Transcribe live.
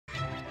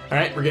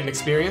right, we're getting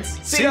experience.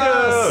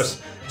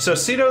 Seedos! So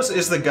Seedos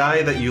is the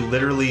guy that you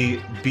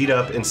literally beat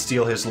up and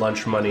steal his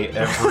lunch money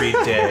every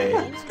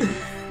day.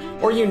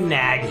 Or you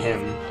nag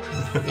him.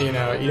 You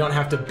know, you don't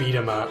have to beat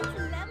him up.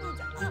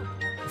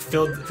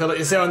 So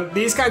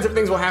these kinds of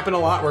things will happen a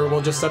lot where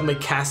we'll just suddenly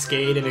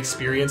cascade in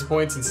experience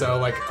points, and so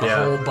like a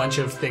whole bunch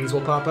of things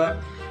will pop up.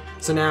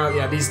 So now,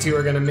 yeah, these two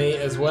are gonna mate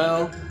as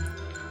well.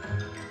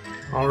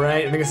 All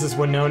right, I think this is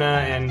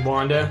Winona and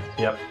Wanda.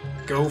 Yep.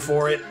 Go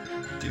for it.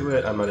 Do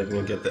it. I'm not even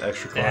gonna get the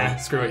extra coin. Yeah,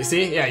 screw it. You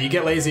see? Yeah, you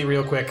get lazy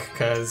real quick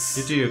because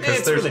you do, because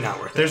it's really not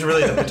worth it. There's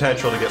really the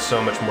potential to get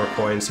so much more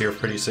coins here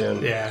pretty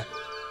soon. Yeah.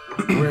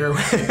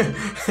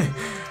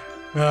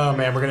 Oh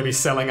man, we're gonna be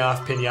selling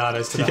off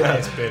pinatas to the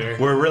highest bidder.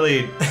 We're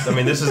really, I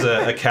mean, this is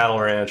a cattle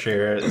ranch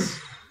here.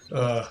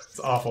 It's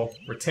awful.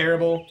 We're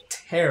terrible,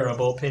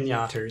 terrible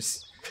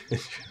pinaters.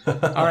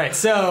 All right,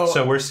 so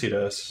we're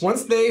Seedos.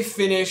 Once they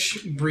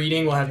finish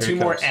breeding, we'll have two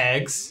more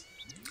eggs.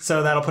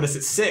 So that'll put us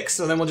at 6.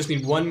 So then we'll just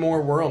need one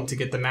more worm to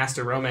get the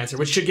Master Romancer,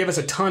 which should give us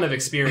a ton of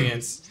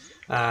experience.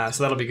 So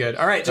that'll be good.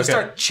 All right, just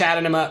start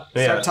chatting him up.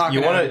 Start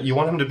talking. You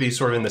want him to be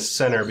sort of in the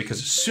center, because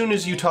as soon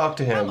as you talk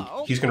to him,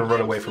 he's going to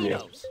run away from you.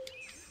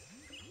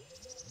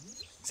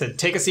 Said,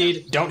 take a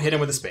seed, don't hit him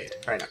with a spade.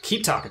 All right, now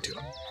keep talking to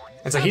him.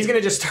 And so he's going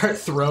to just start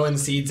throwing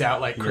seeds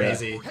out like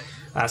crazy.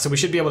 So we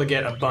should be able to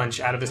get a bunch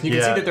out of this. And you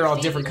can see that they're all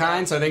different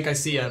kinds. So I think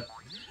that's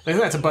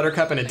a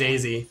buttercup and a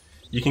daisy.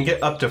 You can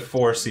get up to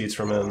 4 seeds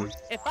from him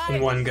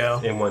in one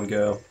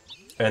go.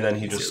 And then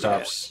he just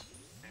stops.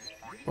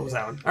 What was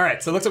that one? All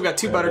right, so it looks like we've got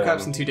 2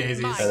 buttercups and 2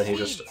 daisies. And then he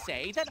just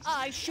say that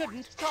I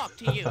shouldn't talk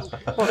to you.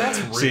 Well, that's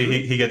rude.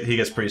 See, he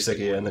gets pretty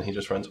sicky, and then he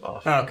just runs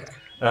off. Okay.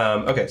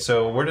 Okay,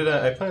 so where did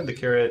I planted the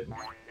carrot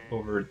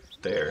over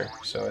there?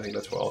 So I think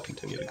that's where I'll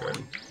continue the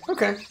garden.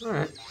 Okay. All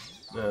right.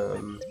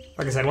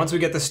 Like I said, once we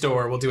get the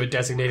store, we'll do a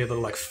designated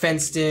little like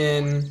fenced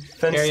in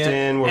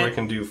area. Where we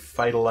can do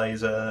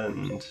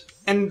phytaliza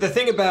and the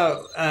thing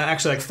about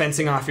actually like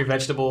fencing off your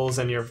vegetables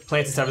and your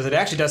plants and stuff is it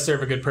actually does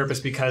serve a good purpose,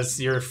 because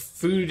your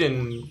food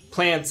and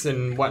plants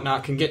and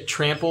whatnot can get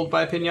trampled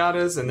by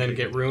pinatas and then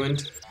get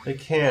ruined. It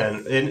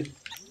can.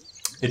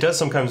 It does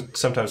sometimes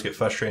get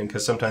frustrating,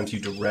 because sometimes you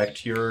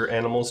direct your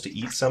animals to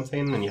eat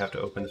something and you have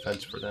to open the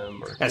fence for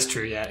them. That's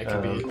true, yeah. It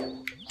can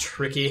be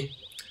tricky.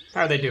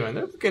 How are they doing?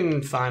 They're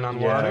looking fine on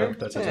water. Yeah,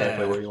 that's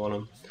exactly where you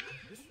want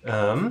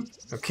them.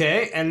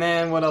 Okay, and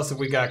then what else have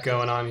we got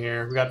going on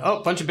here? We got,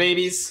 a bunch of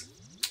babies.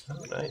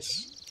 Oh,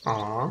 nice.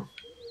 Aww.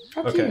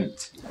 How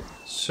cute.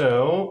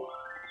 So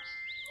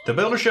the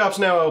builder shop's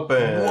now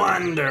open.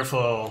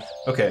 Wonderful.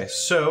 Okay,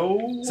 so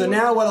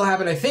now what'll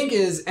happen, I think,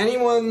 is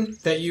anyone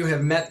that you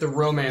have met the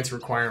romance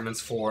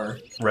requirements for,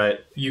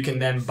 you can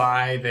then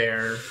buy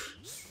their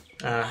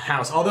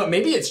house. Although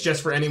maybe it's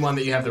just for anyone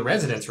that you have the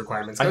residence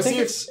requirements. I think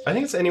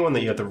it's anyone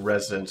that you have the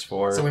residence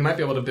for. So we might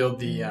be able to build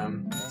the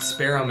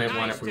Sparrowmint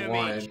one if we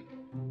wanted.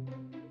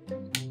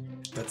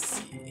 Let's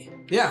see.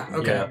 Yeah,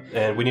 okay. Yeah,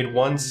 and we need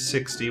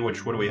 160,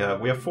 which, what do we have?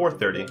 We have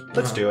 430.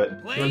 Let's do it.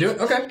 You want to do it?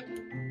 Okay.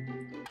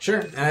 Sure.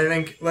 And I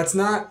think let's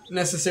not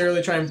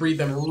necessarily try and breed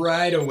them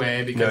right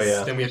away,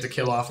 because then we have to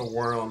kill off a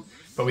worm.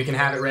 But we can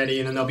have it ready,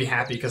 and then they'll be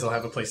happy because they'll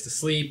have a place to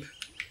sleep.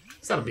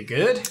 So that'll be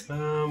good.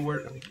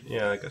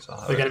 I guess I'll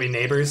have They're going to be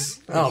neighbors?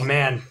 Oh,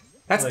 man.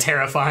 That's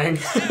terrifying.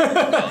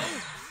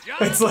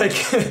 It's like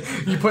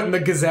you putting the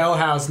gazelle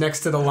house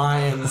next to the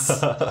lions.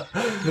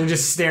 They're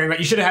just staring.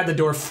 You should have had the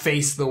door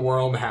face the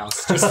worm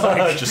house. Just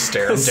like just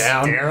stare them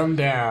down. Stare them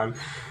down.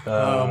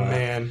 Oh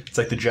man, it's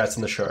like the Jets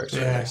and the Sharks.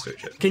 Right next to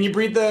each other. Can you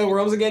breed the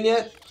worms again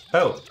yet?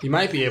 Oh, you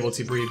might be able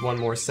to breed one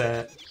more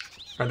set,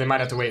 or they might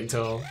have to wait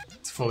until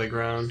it's fully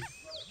grown.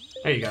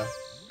 There you go.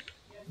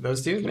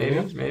 Those two,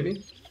 maybe.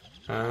 Maybe.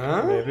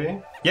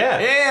 Yeah.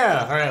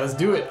 Yeah. All right, let's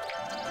do it.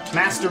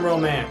 Master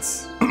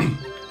Romance.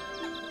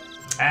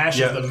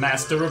 Ash is the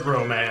master of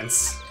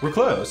romance. We're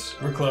close.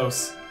 We're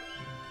close.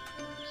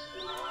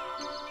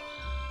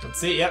 Let's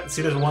see. Yep.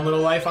 See, there's one little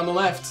life on the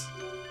left.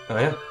 Oh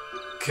yeah.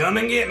 Come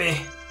and get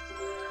me.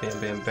 Bam,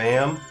 bam,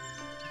 bam.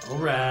 All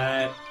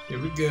right. Here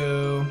we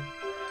go.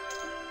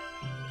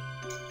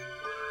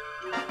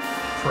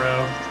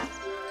 Pro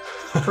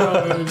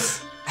moves.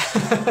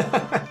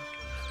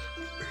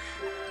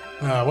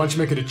 Why don't you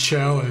make it a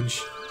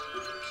challenge?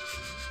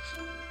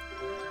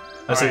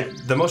 I say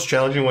the most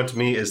challenging one to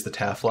me is the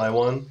Taffly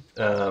one.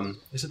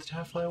 Is it the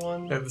Taffly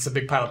one? It's a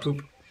big pile of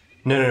poop.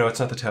 No, it's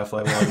not the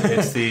Taffly one.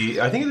 It's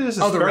the, I think it is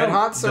the the Red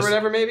Hots or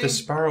whatever, maybe? The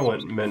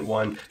Sparrowmint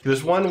one.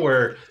 There's one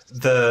where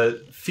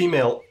the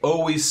female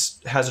always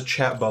has a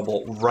chat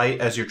bubble right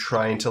as you're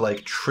trying to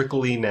like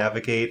trickily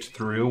navigate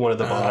through one of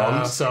the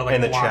bombs. So like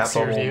and the chat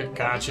bubble.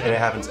 Gotcha. And it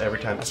happens every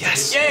time.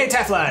 Yes! Yay,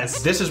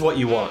 Tafflies! This is what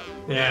you want.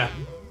 Yeah.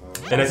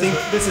 And I think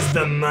this is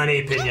the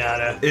money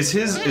pinata. Is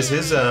his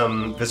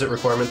visit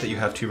requirement that you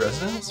have 2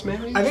 residents,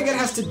 maybe? I think it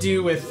has to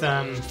do with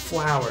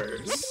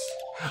flowers.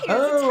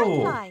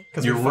 Oh,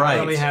 you're right. We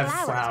only have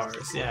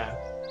flowers, yeah.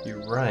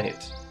 You're right.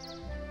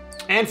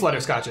 And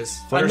flutterscotches.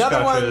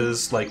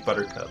 Flutterscotches, like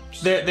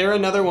buttercups. They're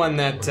another one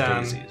that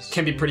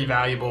can be pretty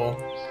valuable.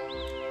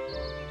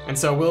 And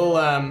so we'll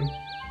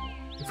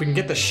if we can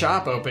get the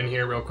shop open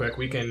here real quick,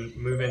 we can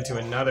move into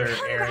another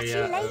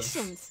area of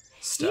Congratulations!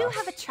 stuff. You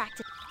have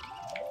attracted.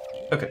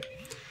 Okay.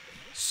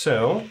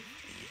 So,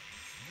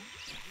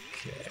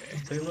 Okay.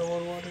 are they low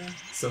on water?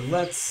 So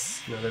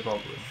let's No, they've all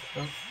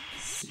blue. Oh.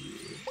 see.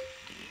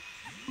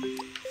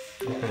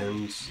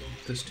 And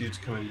this dude's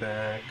coming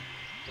back.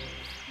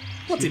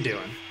 What's he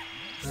doing?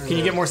 Can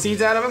you get more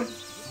seeds out of him?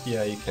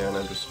 Yeah, you can.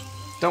 I'm just.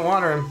 Don't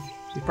water him.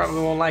 He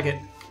probably won't like it.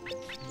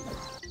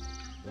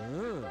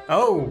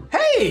 Oh,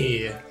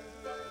 hey!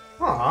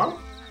 Aw,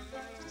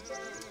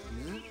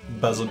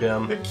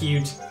 Buzzlegum. they're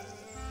cute.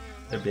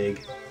 They're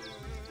big.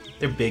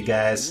 They're big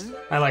guys.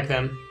 I like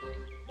them.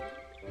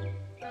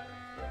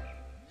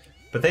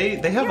 But they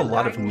have a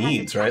lot of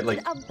needs, right?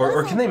 Like,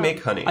 or can they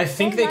make honey? I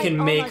think they can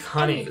make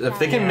honey. If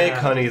they can make Yeah.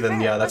 honey,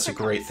 then yeah, that's a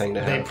great thing to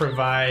They have.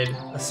 provide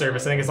a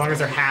service. I think as long as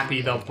they're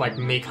happy, they'll like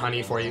make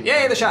honey for you.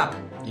 Yay, the shop!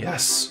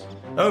 Yes.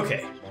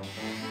 Okay.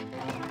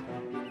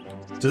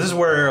 So this is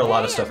where a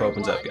lot of stuff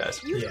opens up, guys.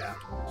 Yeah.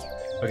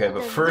 Okay,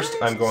 but first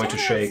I'm going to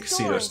shake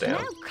Seedos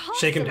down.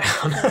 Shake him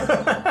down.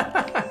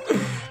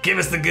 Give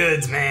us the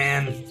goods,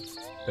 man.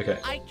 Okay.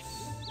 I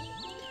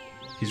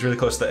He's really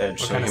close to the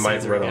edge, so kind he of might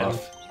seeds are run we getting?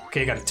 off.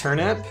 Okay, you got a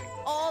turnip.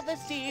 all the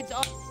seeds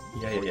are.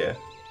 Yeah.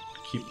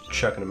 Keep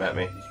chucking them at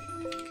me.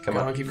 Come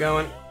on. Keep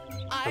going.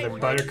 I Another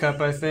buttercup,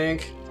 I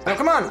think. Oh,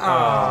 come on! Oh,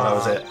 that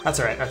was it. That's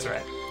alright, that's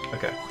alright.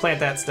 Okay. Plant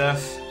that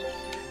stuff.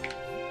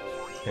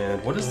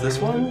 And what is this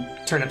one?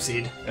 Turnip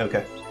seed,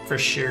 Okay. for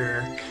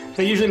sure.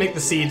 They usually make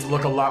the seeds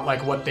look a lot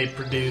like what they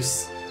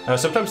produce.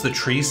 Sometimes the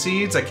tree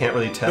seeds, I can't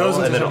really tell, Those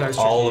ones and are then sometimes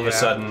all tricky, of a yeah.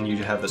 sudden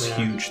you have this Yeah.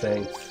 huge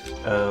thing.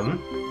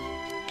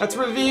 Let's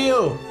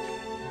reveal!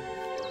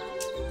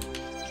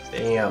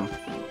 Bam.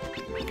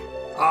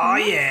 Oh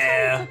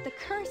yeah! Put the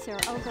cursor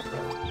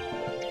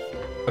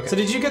over. So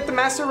did you get the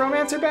Master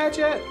Romancer badge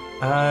yet?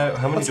 How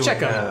many Let's do check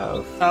we 'em.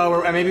 have?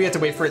 Oh, maybe we have to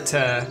wait for it to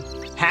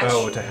hatch.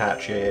 Oh, to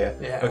hatch, yeah.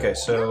 Yeah. Okay,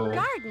 so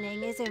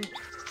Gardening is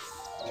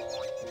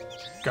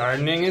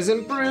Gardening is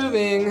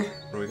improving.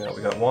 what do we got?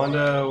 We got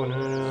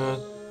Wanda.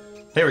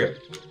 There we go.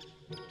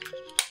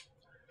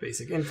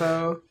 Basic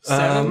info.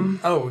 7.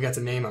 Oh, we got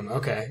to name them.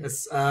 Okay.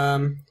 It's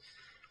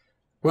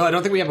well, I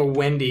don't think we have a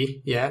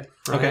Wendy yet.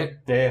 Right? Okay.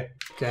 Yeah.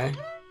 Okay.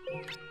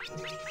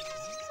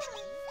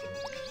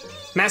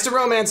 Master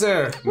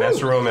Romancer.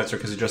 Master Romancer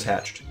because it just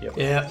hatched. Yep.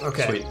 Yeah.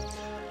 Okay. Sweet.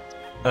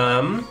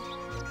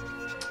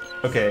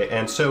 Okay,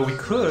 and so we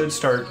could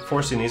start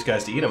forcing these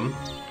guys to eat them.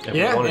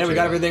 Yeah. We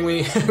got everything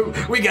we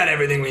we got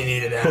everything we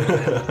needed out of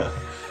it.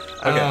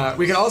 Okay.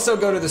 We could also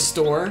go to the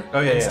store Oh,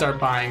 yeah, and yeah. start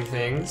buying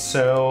things.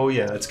 So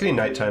yeah, it's getting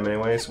nighttime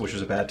anyways, which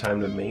is a bad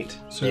time to mate.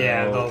 So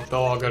Yeah, they'll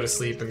all go to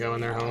sleep and go in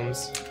their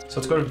homes. So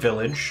let's go to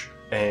village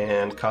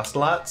and cost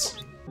lots.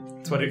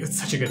 It's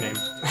such a good name.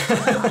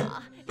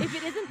 if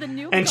it isn't the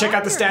new. And check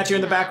out the statue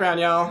in the background,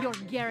 y'all. You're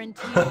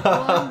guaranteed.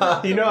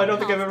 You know, I don't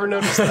think I've ever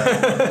noticed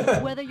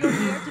that. Whether you're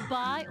here to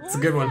buy or It's a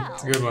good one. sell.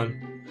 It's a good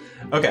one.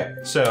 Okay,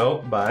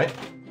 so buy.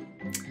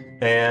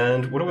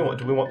 And what do we want?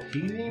 Do we want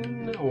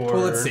paving or?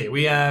 Well, let's see.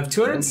 We have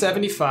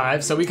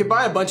 275, so we could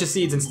buy a bunch of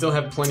seeds and still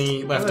have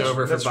plenty left that's-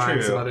 over for that's buying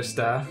true. some other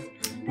stuff.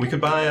 We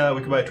could buy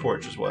a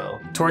torch as well.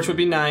 Torch would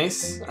be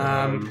nice.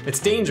 It's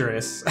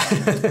dangerous.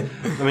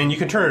 I mean, you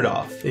can turn it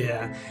off.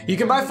 Yeah. You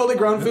can buy fully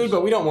grown food,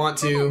 but we don't want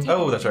to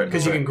Oh, that's right.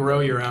 because That's you can right.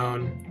 grow your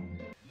own.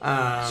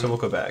 So we'll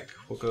go back.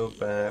 We'll go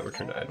back.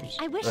 Return to items.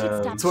 I wish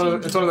it stopped.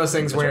 It's one of those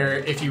things where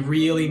if you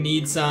really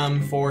need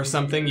some for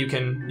something, you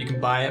can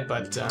buy it.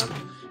 But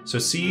So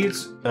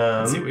seeds.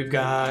 let's see, we've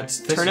got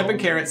turnip and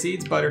carrot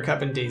seeds,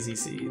 buttercup and daisy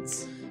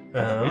seeds.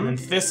 And then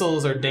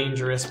thistles are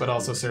dangerous, but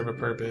also serve a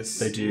purpose.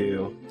 They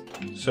do.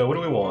 So what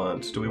do we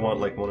want? Do we want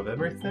like one of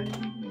everything?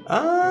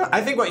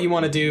 I think what you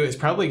want to do is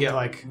probably get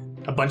like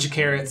a bunch of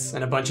carrots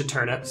and a bunch of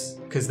turnips,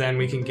 because then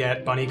we can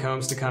get bunny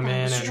combs to come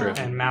in That's true.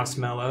 and mouse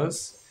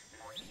mellows.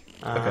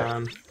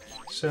 Okay.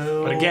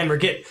 So. But again, we're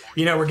getting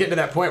to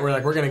that point where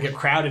like we're gonna get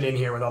crowded in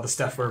here with all the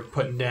stuff we're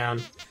putting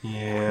down.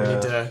 Yeah. We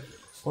need to.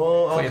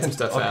 Well, I'll, plant some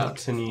stuff I'll out.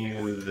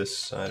 continue this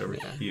side over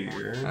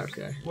here.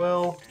 Okay.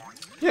 Well,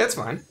 Yeah, that's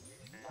fine.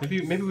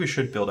 maybe we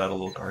should build out a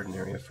little garden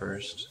area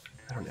first.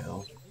 I don't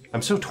know.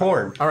 I'm so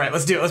torn. All right,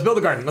 let's do it. Let's build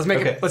a garden. Let's make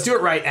Okay. it. Let's do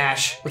it right,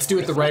 Ash. Let's do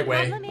it the right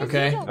way. Problem is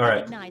Okay. You don't All right.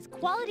 recognize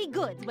quality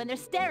goods when they're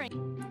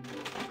staring.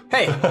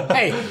 Hey,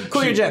 hey,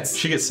 cool your jets.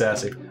 She gets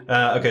sassy.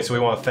 Okay, so we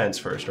want a fence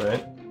first,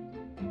 right?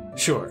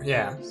 Sure.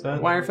 Yeah.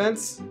 that- Wire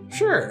fence.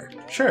 Sure.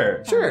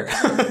 Sure. Sure.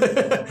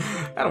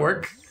 That'll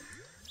work.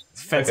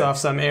 Fence Okay. off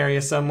some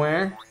area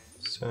somewhere.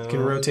 So. You can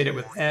rotate it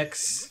with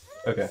X.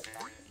 Okay.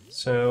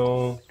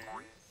 So.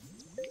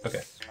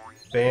 Okay.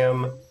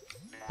 Bam.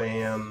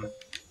 Bam.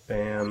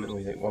 Bam. And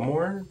we think one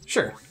more?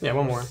 Sure. Yeah,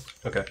 one more.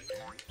 Okay.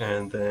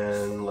 And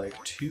then like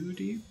 2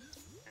 deep?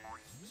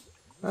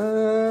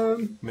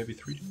 Maybe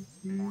 3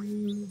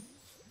 deep?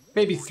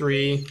 Maybe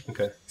 3.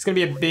 Okay. It's gonna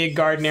be a big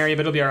garden area,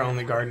 but it'll be our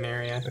only garden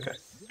area. Okay.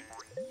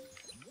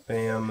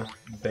 Bam.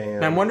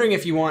 Bam. Now I'm wondering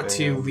if you want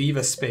to Bam. leave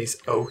a space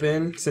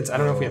open, since I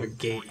don't know if we have a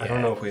gate yet. I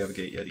don't know if we have a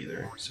gate yet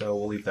either, so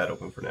we'll leave that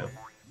open for now. Is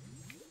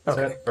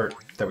Okay. that- or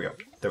there we go.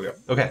 There we go.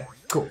 Okay.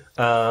 Cool.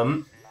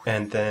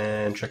 And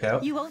then check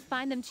out. You won't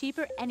find them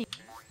cheaper any.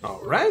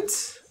 All right.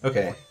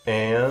 Okay,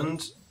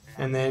 and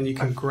then you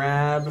can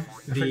grab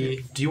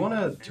the. do you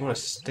want to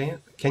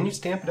stamp? Can you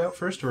stamp it out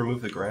first to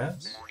remove the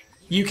grass?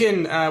 You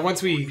can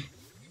once we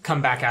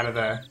come back out of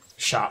the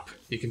shop,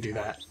 you can do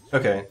that.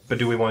 Okay, but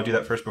do we want to do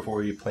that first before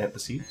we plant the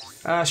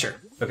seeds? Sure.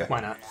 Okay. Why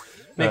not?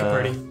 Make it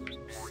pretty.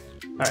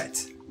 All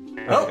right.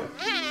 Oh.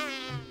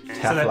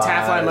 So the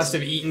taffly must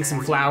have eaten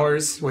some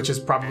flowers, which is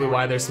probably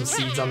why there's some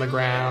seeds on the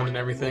ground and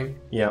everything.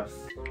 Yeah.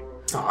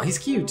 Oh, he's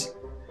cute.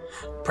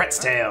 Pret's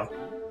tail.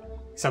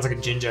 Sounds like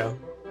a Jinjo.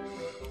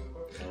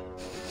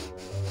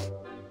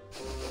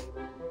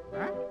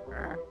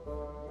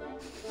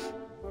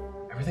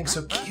 Everything's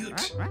so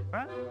cute.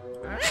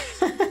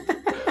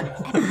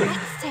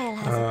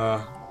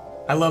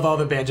 I love all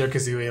the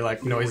Banjo-Kazooie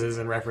like noises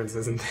and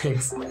references and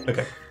things.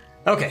 Okay.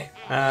 Okay.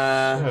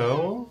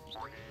 So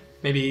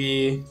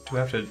Maybe. do we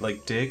have to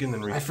like dig and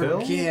then refill?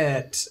 I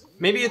forget.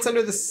 Maybe it's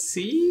under the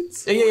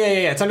seeds?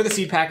 Yeah. It's under the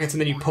seed packets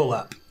and then you pull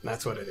up.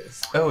 That's what it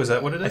is. Oh, is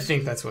that what it is? I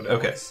think that's what it is.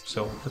 Okay,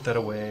 so we'll put that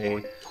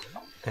away.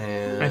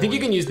 And I think you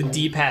can use the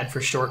D-pad for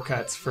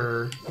shortcuts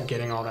for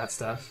getting all that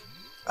stuff.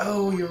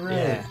 Oh, you're right.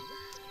 Yeah.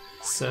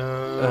 So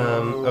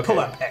Okay. pull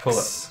up X. Pull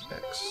up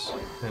X,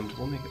 and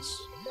we'll make it.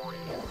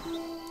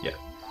 Yeah,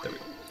 there we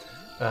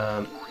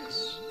go.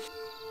 X.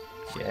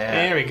 Yeah.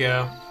 There we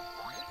go.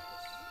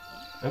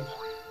 Oops.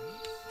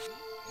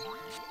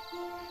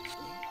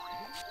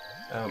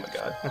 Oh my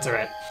god. That's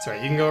alright. That's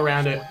alright. You can go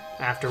around it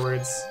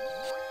afterwards.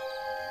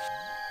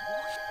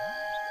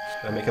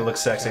 Gotta make it look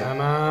sexy. Come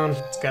on.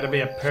 It's gotta be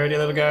a pretty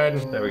little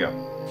garden. There we go.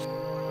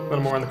 A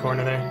little more in the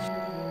corner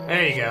there.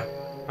 There you go.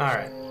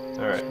 Alright.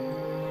 Alright.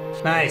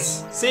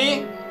 Nice.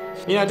 See?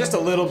 You know, just a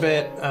little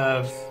bit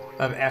of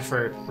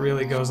effort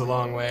really goes a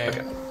long way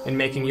in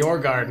making your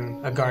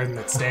garden a garden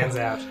that stands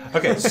out.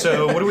 Okay,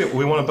 so what do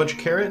we want? A bunch of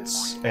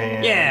carrots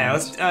and Yeah,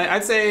 let's,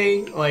 I'd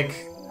say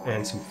like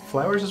and some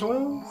flowers as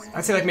well.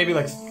 I'd say like maybe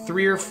like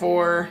 3 or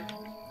 4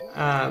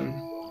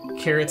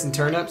 carrots and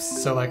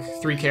turnips. So like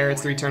 3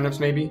 carrots, 3 turnips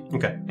maybe.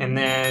 Okay. And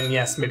then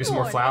yes, maybe some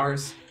more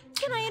flowers.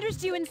 Can I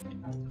interest you in?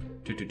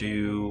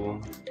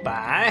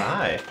 Bye.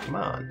 Bye. Come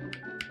on.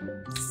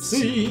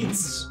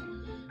 Seeds.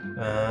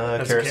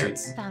 Carrot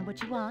seeds. Found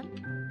what you want.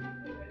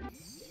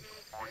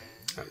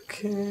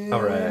 Okay.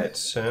 All right.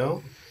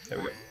 So there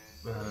we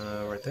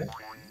go. Right there.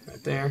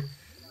 Right there.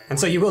 And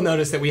so you will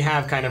notice that we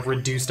have kind of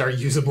reduced our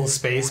usable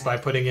space by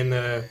putting in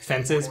the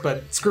fences,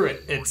 but screw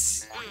it.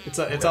 It's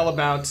all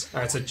about.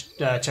 All right, so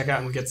check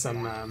out and get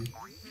some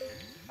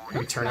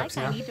maybe turnips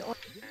now.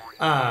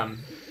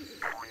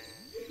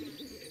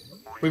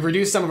 We've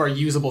reduced some of our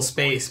usable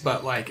space,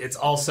 but like it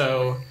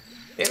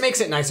makes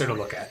it nicer to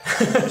look at.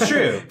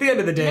 True. At the end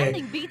of the day,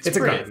 Nothing beats it's a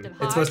pretty. garden.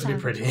 It's supposed to be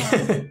pretty.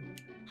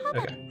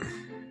 Okay.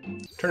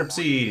 Turnip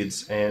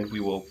seeds, and we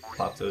will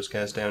plop those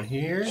guys down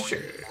here. Sure.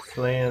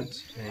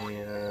 Plant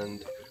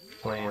and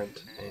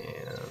plant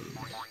and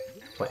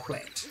plant.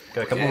 Plant.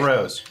 Got a couple Okay.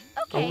 rows.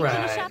 Okay. All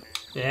right.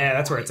 Yeah,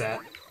 that's where it's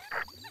at.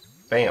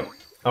 Bam.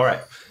 All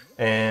right.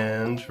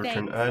 And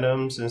return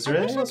Thanks. maybe Is there I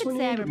anything wish I else could we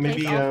say I need? replaced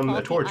Maybe all a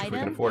faulty torch if we can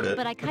items, afford it.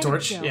 but I A kind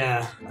torch? of don't.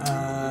 Yeah.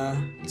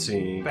 Let's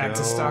see. Back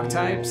to stock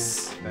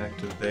types. Back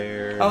to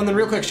there. Oh, and then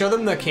real quick, show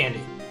them the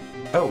candy.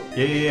 Oh,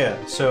 yeah.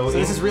 So So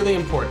this is really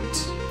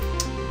important.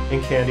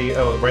 in candy.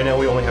 Oh, right now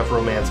we only have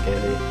romance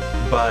candy,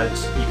 but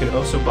you can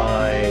also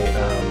buy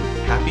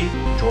happy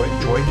joy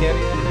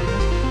candy, I think it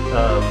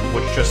is,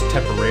 which just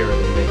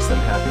temporarily makes them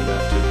happy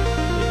enough to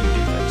let you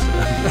do things to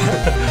them.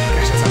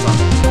 Gosh, that sounds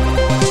awful.